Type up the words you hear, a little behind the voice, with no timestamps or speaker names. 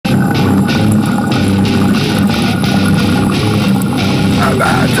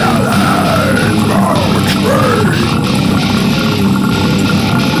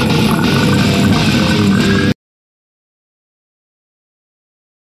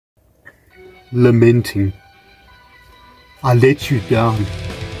Lamenting. I let you down.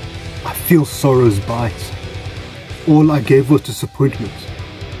 I feel sorrow's bite. All I gave was disappointment,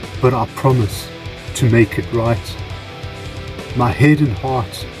 but I promise to make it right. My head and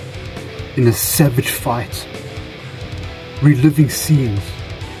heart in a savage fight, reliving scenes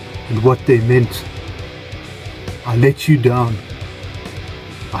and what they meant. I let you down.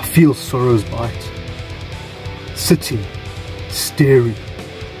 I feel sorrow's bite. Sitting, staring,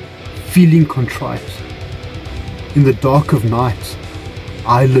 feeling contrite. In the dark of night,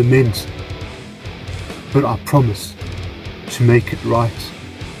 I lament, but I promise to make it right.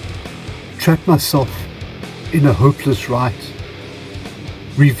 Trap myself in a hopeless rite,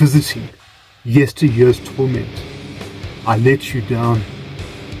 revisiting yesteryear's torment. I let you down.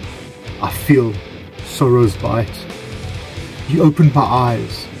 I feel sorrow's bite. You opened my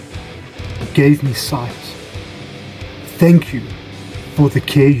eyes, you gave me sight. Thank you for the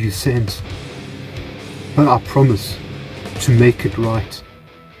care you sent, but I promise to make it right.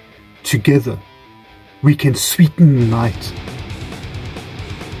 Together we can sweeten the night.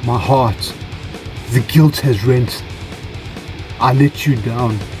 My heart, the guilt has rent. I let you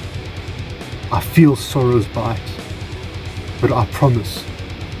down. I feel sorrow's bite, but I promise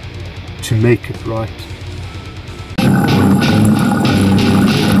to make it right.